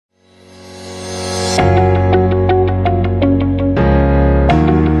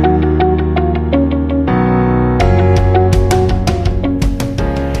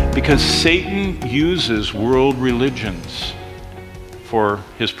Because Satan uses world religions for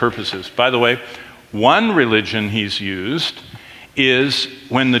his purposes. By the way, one religion he's used is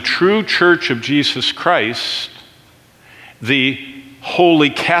when the true Church of Jesus Christ, the Holy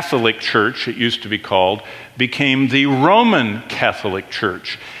Catholic Church, it used to be called, became the Roman Catholic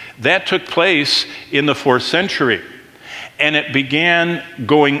Church. That took place in the 4th century. And it began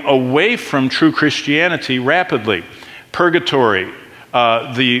going away from true Christianity rapidly. Purgatory,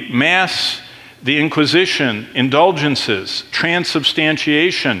 the Mass, the Inquisition, indulgences,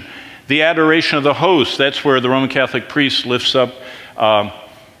 transubstantiation, the adoration of the host. That's where the Roman Catholic priest lifts up. Well,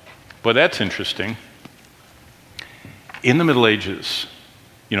 that's interesting. In the Middle Ages,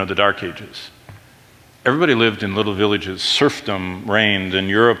 you know, the Dark Ages, everybody lived in little villages. Serfdom reigned, and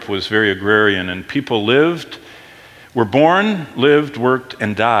Europe was very agrarian, and people were born, lived, worked,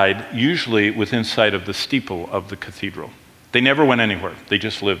 and died, usually within sight of the steeple of the cathedral. They never went anywhere. They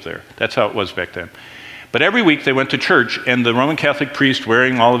just lived there. That's how it was back then. But every week they went to church, and the Roman Catholic priest,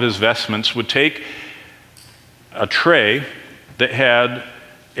 wearing all of his vestments, would take a tray that had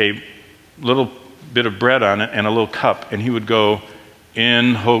a little bit of bread on it and a little cup, and he would go,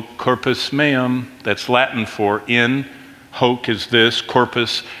 "In hoc corpus meum," that's Latin for in, hoc is this,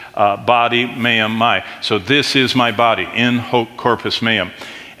 corpus, body, meum, my. So this is my body, in hoc corpus meum.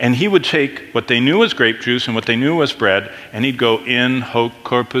 And he would take what they knew was grape juice and what they knew was bread, and he'd go, "In hoc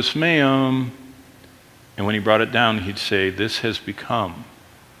corpus meum." And when he brought it down, he'd say, "This has become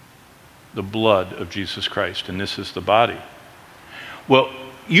the blood of Jesus Christ, and this is the body." Well,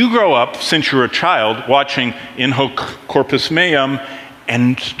 you grow up, since you're a child, watching in hoc corpus meum,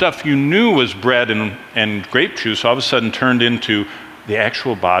 and stuff you knew was bread and grape juice all of a sudden turned into the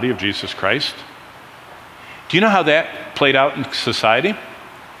actual body of Jesus Christ. Do you know how that played out in society?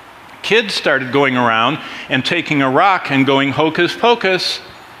 Kids started going around and taking a rock and going hocus pocus.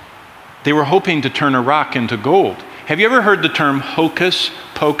 They were hoping to turn a rock into gold. Have you ever heard the term hocus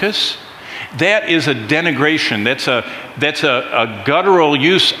pocus? That is a denigration. That's a guttural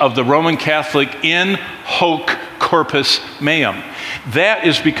use of the Roman Catholic in hoc corpus meum. That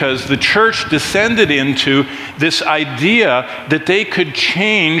is because the church descended into this idea that they could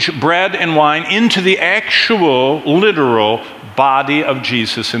change bread and wine into the actual, literal body of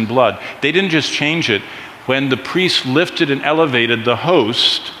Jesus in blood. They didn't just change it. When the priest lifted and elevated the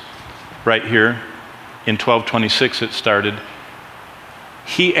host, right here, in 1226 it started,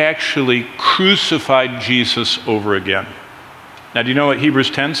 he actually crucified Jesus over again. Now, do you know what Hebrews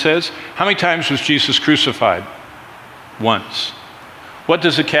 10 says? How many times was Jesus crucified? Once. What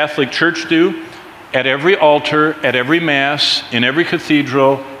does the Catholic Church do? At every altar, at every Mass, in every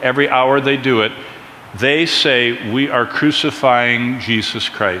cathedral, every hour they do it, they say, "We are crucifying Jesus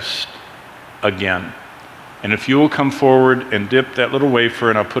Christ again. And if you will come forward and dip that little wafer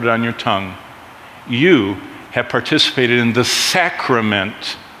and I'll put it on your tongue, you have participated in the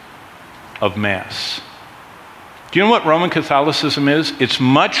sacrament of Mass." Do you know what Roman Catholicism is? It's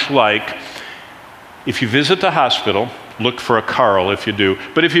much like if you visit the hospital, look for a Carl if you do,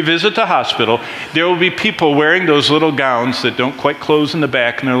 but if you visit the hospital, there will be people wearing those little gowns that don't quite close in the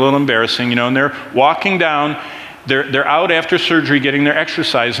back and they're a little embarrassing, you know, and they're walking down, they're out after surgery getting their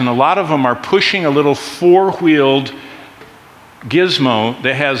exercise, and a lot of them are pushing a little four-wheeled gizmo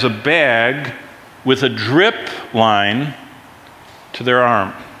that has a bag with a drip line to their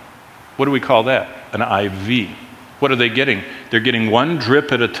arm. What do we call that? An IV. What are they getting? They're getting one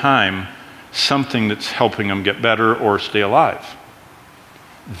drip at a time, something that's helping them get better or stay alive.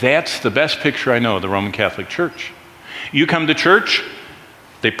 That's the best picture I know of the Roman Catholic Church. You come to church,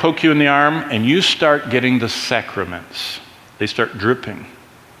 they poke you in the arm, and you start getting the sacraments. They start dripping.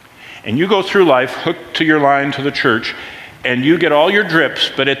 And you go through life hooked to your line to the church, and you get all your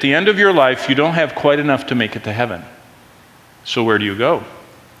drips, but at the end of your life, you don't have quite enough to make it to heaven. So where do you go?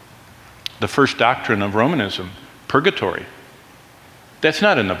 The first doctrine of Romanism, purgatory. That's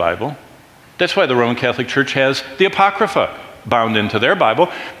not in the Bible. That's why the Roman Catholic Church has the Apocrypha bound into their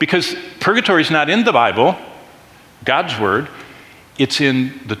Bible, because purgatory is not in the Bible, God's Word. It's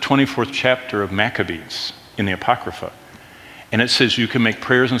in the 24th chapter of Maccabees in the Apocrypha. And it says you can make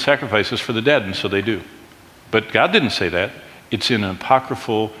prayers and sacrifices for the dead, and so they do. But God didn't say that. It's in an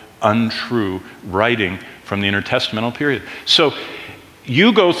apocryphal, untrue writing from the intertestamental period. So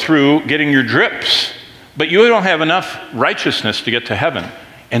you go through getting your drips, but you don't have enough righteousness to get to heaven.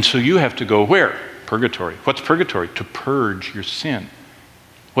 And so you have to go where? Purgatory. What's purgatory? To purge your sin.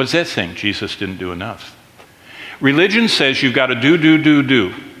 What is that saying? Jesus didn't do enough. Religion says you've got to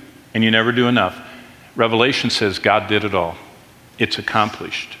do, and you never do enough. Revelation says God did it all. It's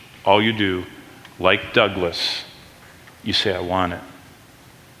accomplished. All you do, like Douglas, you say, I want it.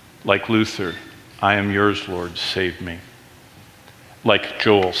 Like Luther, I am yours, Lord, save me. Like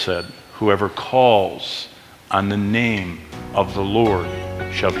Joel said, whoever calls on the name of the Lord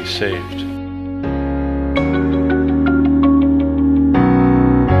shall be saved.